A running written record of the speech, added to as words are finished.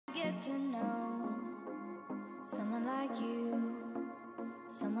get to know someone like you,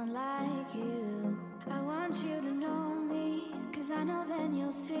 someone like you. I want you to know me, 'cause I know then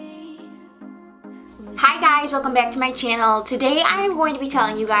you'll see. Hi guys, welcome back to my channel. Today I am going to be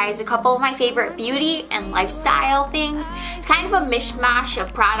telling you guys a couple of my favorite beauty and lifestyle things. It's kind of a mishmash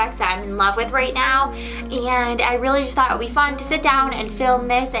of products that I'm in love with right now, and I really just thought it would be fun to sit down and film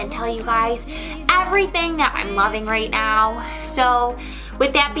this and tell you guys everything that I'm loving right now. So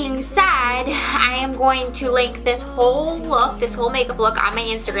with that being said, I am going to link this whole look, this whole makeup look on my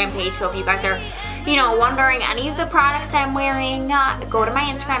Instagram page. So if you guys are, wondering any of the products that I'm wearing, go to my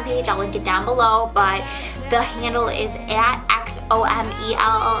Instagram page. I'll link it down below, but the handle is at XOMELABLOG_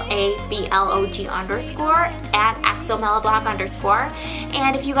 at XOMelablog_.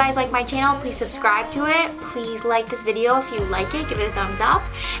 And if you guys like my channel, please subscribe to it. Please like this video if you like it, give it a thumbs up,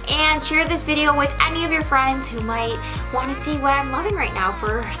 and share this video with any of your friends who might want to see what I'm loving right now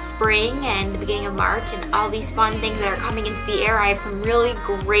for spring and the beginning of March and all these fun things that are coming into the air. I have some really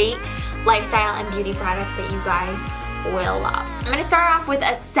great lifestyle and beauty products that you guys will love. I'm going to start off with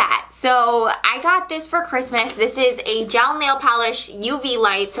a set. So I got this for Christmas. This is a gel nail polish UV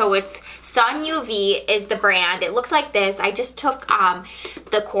light. So it's Sun UV is the brand. It looks like this. I just took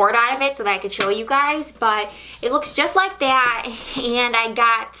the cord out of it so that I could show you guys, but it looks just like that. And I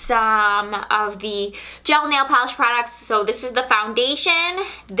got some of the gel nail polish products. So this is the foundation,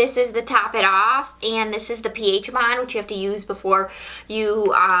 this is the top it off, and this is the pH bond, which you have to use before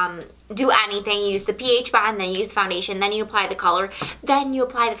you do anything. You use the pH bond, then you use the foundation, then you apply the color, then you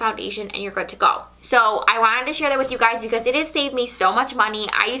apply the foundation, and you're good to go. So I wanted to share that with you guys because it has saved me so much money.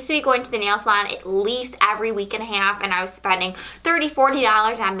 I used to be going to the nail salon at least every week and a half, and I was spending $30,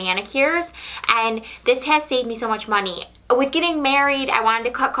 $40 on manicures, and this has saved me so much money. With getting married, I wanted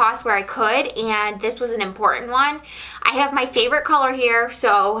to cut costs where I could, and this was an important one. I have my favorite color here.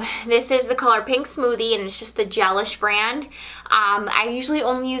 So this is the color Pink Smoothie, and it's just the Gelish brand. I usually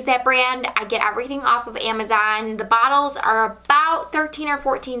only use that brand. I get everything off of Amazon. The bottles are about $13 or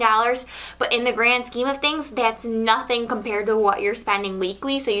 $14, but in the grand scheme of things, that's nothing compared to what you're spending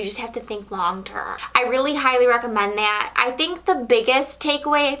weekly, so you just have to think long term. I really highly recommend that. I think the biggest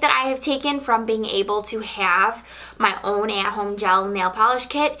takeaway that I have taken from being able to have my own at-home gel nail polish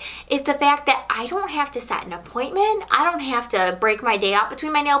kit is the fact that I don't have to set an appointment. I don't have to break my day up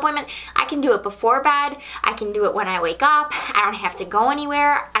between my nail appointment. I can do it before bed. I can do it when I wake up. I don't have to go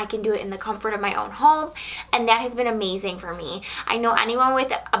anywhere. I can do it in the comfort of my own home, and that has been amazing for me. I know anyone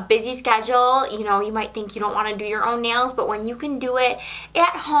with a busy schedule, you might think you don't want to do your own nails, but when you can do it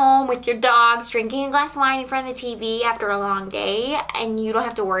at home with your dogs, drinking a glass of wine in front of the TV after a long day, and you don't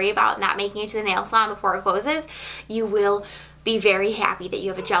have to worry about not making it to the nail salon before it closes, you will be very happy that you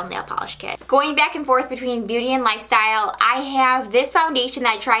have a gel nail polish kit. Going back and forth between beauty and lifestyle, I have this foundation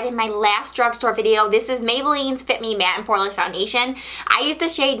that I tried in my last drugstore video. This is Maybelline's Fit Me Matte and Poreless Foundation. I use the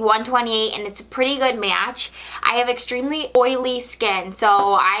shade 128, and it's a pretty good match. I have extremely oily skin, so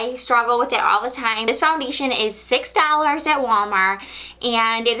I struggle with it all the time. This foundation is $6 at Walmart,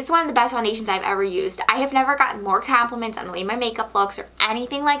 and it is one of the best foundations I've ever used. I have never gotten more compliments on the way my makeup looks or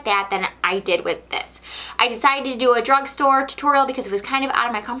anything like that than I did with this. I decided to do a drugstore tutorial because it was kind of out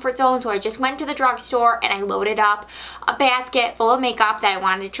of my comfort zone, so I just went to the drugstore and I loaded up a basket full of makeup that I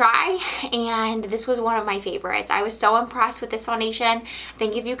wanted to try, and this was one of my favorites. I was so impressed with this foundation. I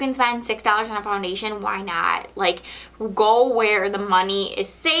think if you can spend $6 on a foundation, why not? Like, go where the money is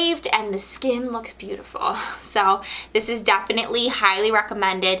saved and the skin looks beautiful. So this is definitely highly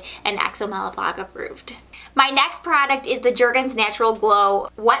recommended and XOMelablog approved. My next product is the Jergens Natural Glow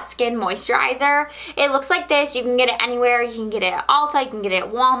Wet Skin Moisturizer. It looks like this. You can get it anywhere. You can get it at Ulta, you can get it at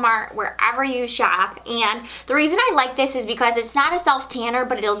Walmart, wherever you shop. And the reason I like this is because it's not a self-tanner,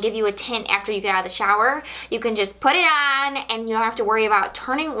 but it'll give you a tint after you get out of the shower. You can just put it on and you don't have to worry about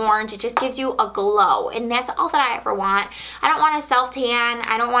turning orange. It just gives you a glow, and that's all that I ever want. I don't want a self-tan.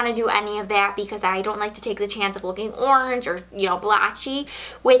 I don't want to do any of that because I don't like to take the chance of looking orange or, blotchy.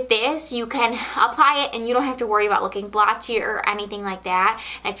 With this, you can apply it and you don't have to worry about looking blotchy or anything like that.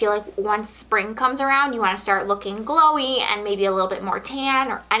 And I feel like once spring comes around, you want to start looking glowy and maybe a little bit more tan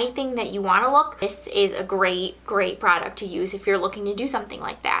or anything that you want to look. This is a great product to use if you're looking to do something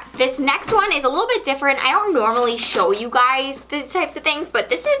like that. This next one is a little bit different. I don't normally show you guys these types of things, but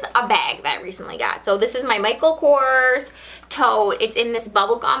this is a bag that I recently got. So this is my Michael Kors tote. It's in this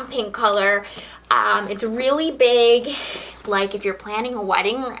bubblegum pink color. It's really big, like if you're planning a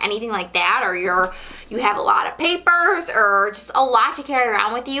wedding or anything like that, or you have a lot of papers or just a lot to carry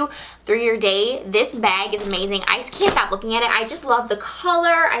around with you through your day. This bag is amazing. I can't stop looking at it. I just love the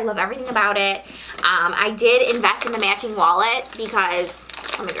color. I love everything about it. I did invest in the matching wallet because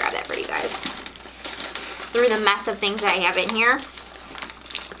Let me grab that for you guys. Through the mess of things that I have in here.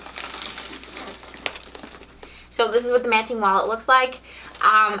 So this is what the matching wallet looks like.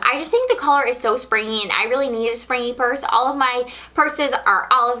 I just think the color is so springy, and I really need a springy purse. All of my purses are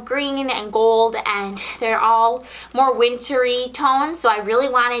olive green and gold, and they're all more wintry tones, so I really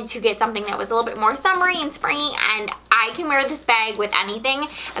wanted to get something that was a little bit more summery and springy, and I can wear this bag with anything.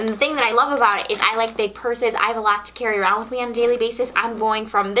 And the thing that I love about it is I like big purses. I have a lot to carry around with me on a daily basis. I'm going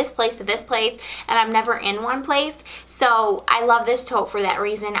from this place to this place, and I'm never in one place, so I love this tote for that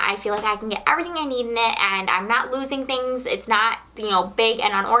reason. I feel like I can get everything I need in it, and I'm not losing things. It's not, you know, big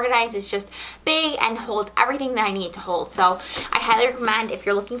and unorganized. It's just big and holds everything that I need to hold. So I highly recommend if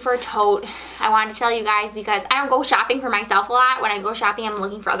you're looking for a tote. I wanted to tell you guys because I don't go shopping for myself a lot. When I go shopping, I'm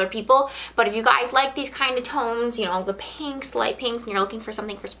looking for other people. But if you guys like these kind of tones, you know, the pinks, the light pinks, and you're looking for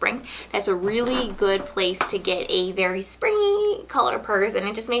something for spring, that's a really good place to get a very springy color purse. And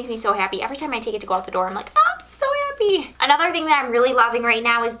it just makes me so happy. Every time I take it to go out the door, I'm like, ah, so happy. Another thing that I'm really loving right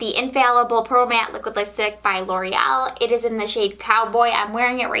now is the Infallible Pro Matte Liquid Lipstick by L'Oreal. It is in the shade Cowboy. I'm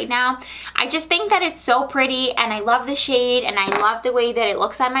wearing it right now. I just think that it's so pretty, and I love the shade, and I love the way that it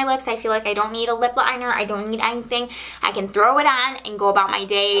looks on my lips. I feel like I don't need a lip liner. I don't need anything. I can throw it on and go about my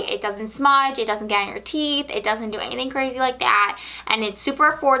day. It doesn't smudge. It doesn't get on your teeth. It doesn't do anything crazy like that, and it's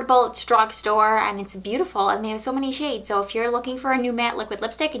super affordable. It's drugstore, and it's beautiful, and they have so many shades. So if you're looking for a new matte liquid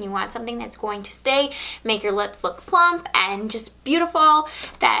lipstick and you want something that's going to stay, make your lips look plump and just beautiful,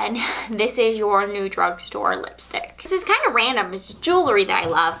 then this is your new drugstore lipstick. This is kind of random. It's jewelry that I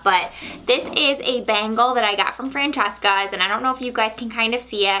love, but this is a bangle that I got from Francesca's, and I don't know if you guys can kind of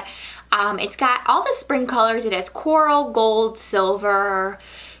see it. It's got all the spring colors. It has coral, gold, silver,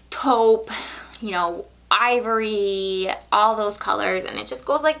 taupe, you know, ivory, all those colors, and it just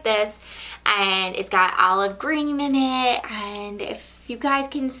goes like this, and it's got olive green in it. And if you guys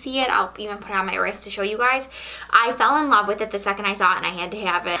can see it, I'll even put it on my wrist to show you guys. I fell in love with it the second I saw it, and I had to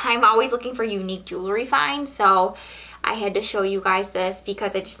have it. I'm always looking for unique jewelry finds, so I had to show you guys this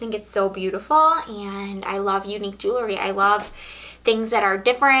because I just think it's so beautiful, and I love unique jewelry. I love things that are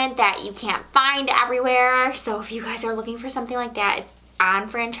different that you can't find everywhere. So if you guys are looking for something like that, it's on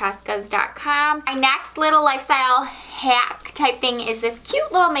francescas.com. My next little lifestyle hack type thing is this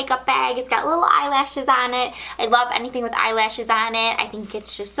cute little makeup bag. It's got little eyelashes on it. I love anything with eyelashes on it. I think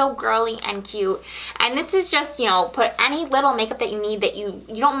it's just so girly and cute. And this is just, you know, put any little makeup that you need that you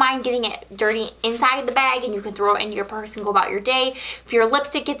don't mind getting it dirty inside the bag, and you can throw it into your purse and go about your day. If your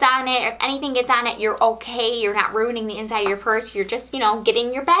lipstick gets on it, if anything gets on it, you're okay. You're not ruining the inside of your purse. You're just, you know,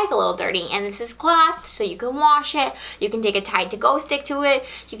 getting your bag a little dirty. And this is cloth, so you can wash it. You can take a Tide to Go stick to it.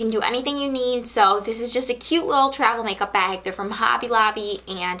 You can do anything you need. So this is just a cute little travel makeup bag. They're from Hobby Lobby,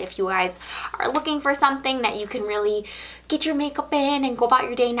 and if you guys are looking for something that you can really get your makeup in and go about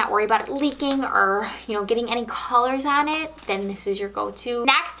your day, not worry about it leaking or, you know, getting any colors on it, then this is your go-to.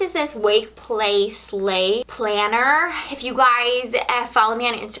 Next is this Wake Play Slay planner. If you guys follow me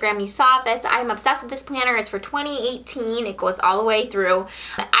on Instagram, you saw this. I'm obsessed with this planner. It's for 2018. It goes all the way through.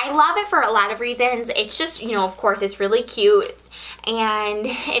 I love it for a lot of reasons. It's just, you know, of course, it's really cute. And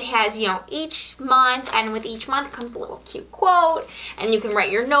it has, you know, each month, and with each month comes a little cute quote, and you can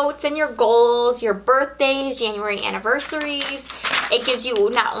write your notes and your goals, your birthdays, January anniversaries. It gives you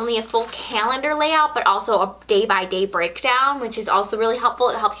not only a full calendar layout, but also a day-by-day breakdown, which is also really helpful.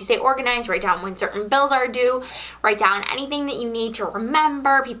 It helps you stay organized, write down when certain bills are due, write down anything that you need to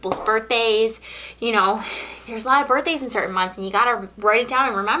remember, people's birthdays. You know, there's a lot of birthdays in certain months, and you gotta write it down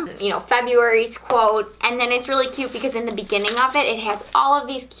and remember. You know, February's quote, and then it's really cute because in the beginning of it, it has all of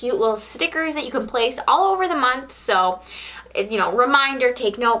these cute little stickers that you can place all over the month. So, you know, reminder,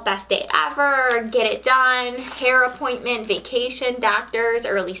 take note, best day ever, get it done, hair appointment, vacation, doctors,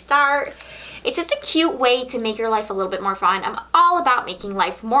 early start. It's just a cute way to make your life a little bit more fun. I'm all about making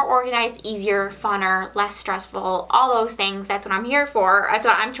life more organized, easier, funner, less stressful, all those things. That's what I'm here for. That's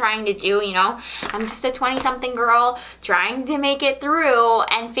what I'm trying to do, you know. I'm just a 20-something girl trying to make it through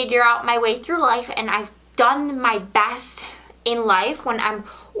and figure out my way through life, and I've done my best in life when I'm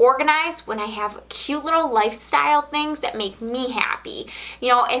organized, when I have cute little lifestyle things that make me happy. You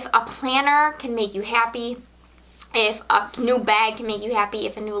know, if a planner can make you happy, if a new bag can make you happy,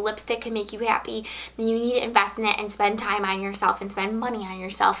 if a new lipstick can make you happy, then you need to invest in it and spend time on yourself and spend money on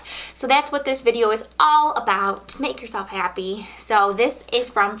yourself. So that's what this video is all about. Just make yourself happy. So this is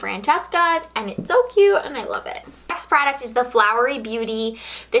from Francesca's, and it's so cute, and I love it. Next product is the Flowery Beauty.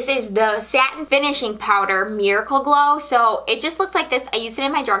 This is the Satin Finishing Powder Miracle Glow. So it just looks like this. I used it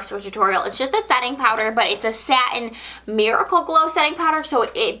in my drugstore tutorial. It's just a setting powder, but it's a satin Miracle Glow setting powder. So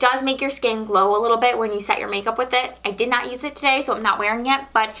it does make your skin glow a little bit when you set your makeup with it. I did not use it today, so I'm not wearing it.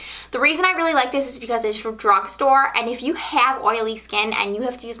 But the reason I really like this is because it's from drugstore. And if you have oily skin and you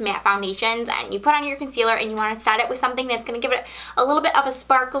have to use matte foundations and you put on your concealer and you want to set it with something that's going to give it a little bit of a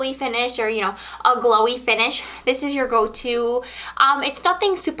sparkly finish, or, you know, a glowy finish, this is your go-to. It's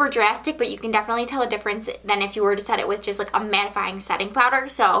nothing super drastic, but you can definitely tell a difference than if you were to set it with just like a mattifying setting powder.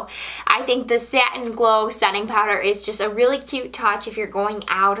 So I think the Satin Glow setting powder is just a really cute touch. If you're going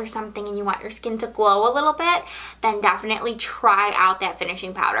out or something and you want your skin to glow a little bit, then definitely try out that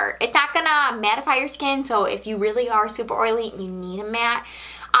finishing powder. It's not gonna mattify your skin, so if you really are super oily and you need a matte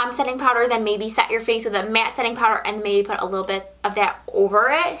setting powder, then maybe set your face with a matte setting powder and maybe put a little bit of that over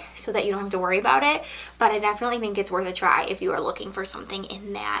it so that you don't have to worry about it. But I definitely think it's worth a try if you are looking for something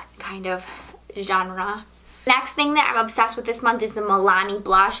in that kind of genre. Next thing that I'm obsessed with this month is the Milani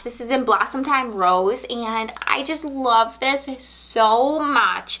blush. This is in Blossom Time Rose, and I just love this so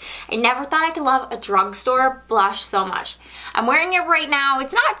much. I never thought I could love a drugstore blush so much. I'm wearing it right now.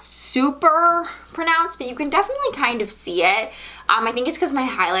 It's not super pronounced, but you can definitely kind of see it. I think it's because my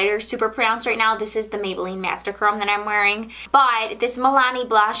highlighter is super pronounced right now. This is the Maybelline Master Chrome that I'm wearing. But this Milani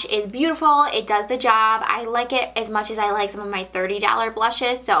blush is beautiful. It does the job. I like it as much as I like some of my $30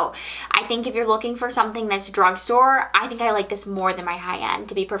 blushes. So I think if you're looking for something that's drugstore, I think I like this more than my high end,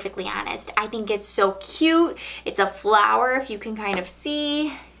 to be perfectly honest. I think it's so cute. It's a flower, if you can kind of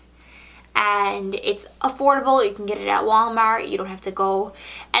see. And it's affordable. You can get it at Walmart. You don't have to go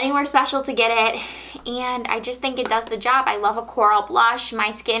anywhere special to get it. And I just think it does the job. I love a coral blush.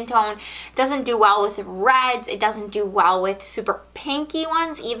 My skin tone doesn't do well with reds. It doesn't do well with super pinky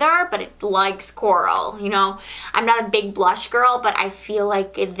ones either, but it likes coral, you know. I'm not a big blush girl, but I feel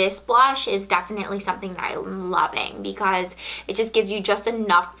like this blush is definitely something that I'm loving because it just gives you just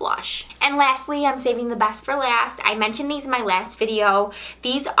enough blush. And lastly, I'm saving the best for last. I mentioned these in my last video.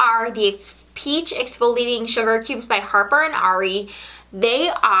 These are the Peach Exfoliating Sugar Cubes by Harper & Ari. They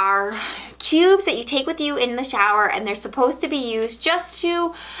are cubes that you take with you in the shower, and they're supposed to be used just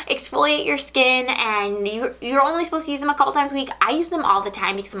to exfoliate your skin, and you're only supposed to use them a couple times a week. I use them all the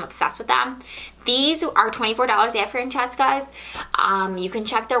time because I'm obsessed with them. These are $24 at Francesca's. You can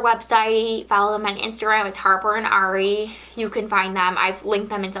check their website, follow them on Instagram. It's Harper & Ari. You can find them. I've linked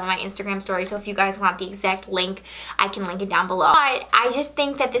them in some of my Instagram stories, so if you guys want the exact link, I can link it down below. But I just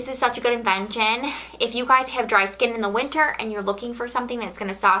think that this is such a good invention. If you guys have dry skin in the winter and you're looking for something that's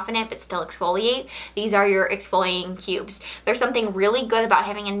going to soften it but still exfoliate, these are your exfoliating cubes. There's something really good about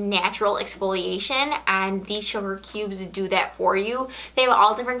having a natural exfoliation, and these sugar cubes do that for you. They have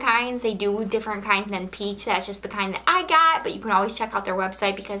all different kinds. They do different kind than peach. That's just the kind that I got, but you can always check out their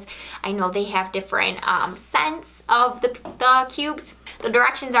website because I know they have different scents of the cubes. The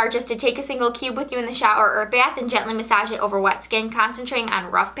directions are just to take a single cube with you in the shower or bath and gently massage it over wet skin, concentrating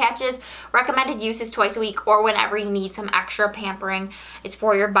on rough patches. Recommended use is twice a week or whenever you need some extra pampering. It's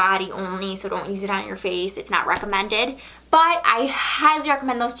for your body only, so don't use it on your face. It's not recommended. But I highly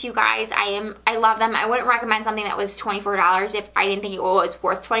recommend those to you guys. I love them. I wouldn't recommend something that was $24 if I didn't think it was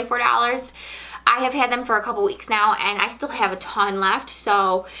worth $24. I have had them for a couple weeks now, and I still have a ton left,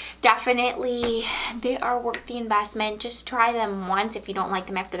 so definitely they are worth the investment. Just try them once. If you don't like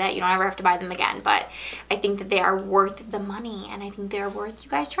them after that, you don't ever have to buy them again, but I think that they are worth the money, and I think they are worth you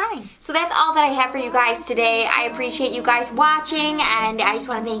guys trying. So that's all that I have for you guys today. I appreciate you guys watching, and I just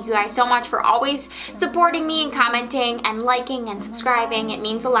want to thank you guys so much for always supporting me and commenting and liking and subscribing. It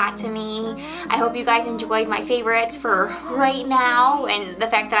means a lot to me. I hope you guys enjoyed my favorites for right now, and the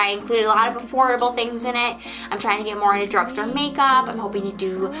fact that I included a lot of affordable things in it. I'm trying to get more into drugstore makeup. I'm hoping to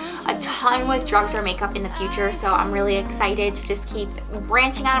do a ton with drugstore makeup in the future, so I'm really excited to just keep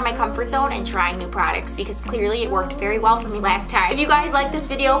branching out of my comfort zone and trying new products because clearly it worked very well for me last time. If you guys like this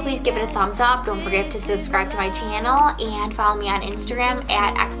video, please give it a thumbs up. Don't forget to subscribe to my channel and follow me on Instagram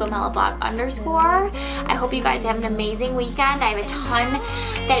at xomelablog_. I hope you guys have an amazing weekend. I have a ton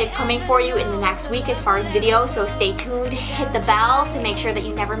that is coming for you in the next week as far as videos, so stay tuned. Hit the bell to make sure that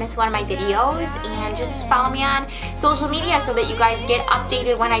you never miss one of my videos, and just follow me on social media so that you guys get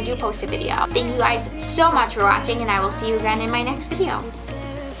updated when I do post a video. Thank you guys so much for watching, and I will see you again in my next video.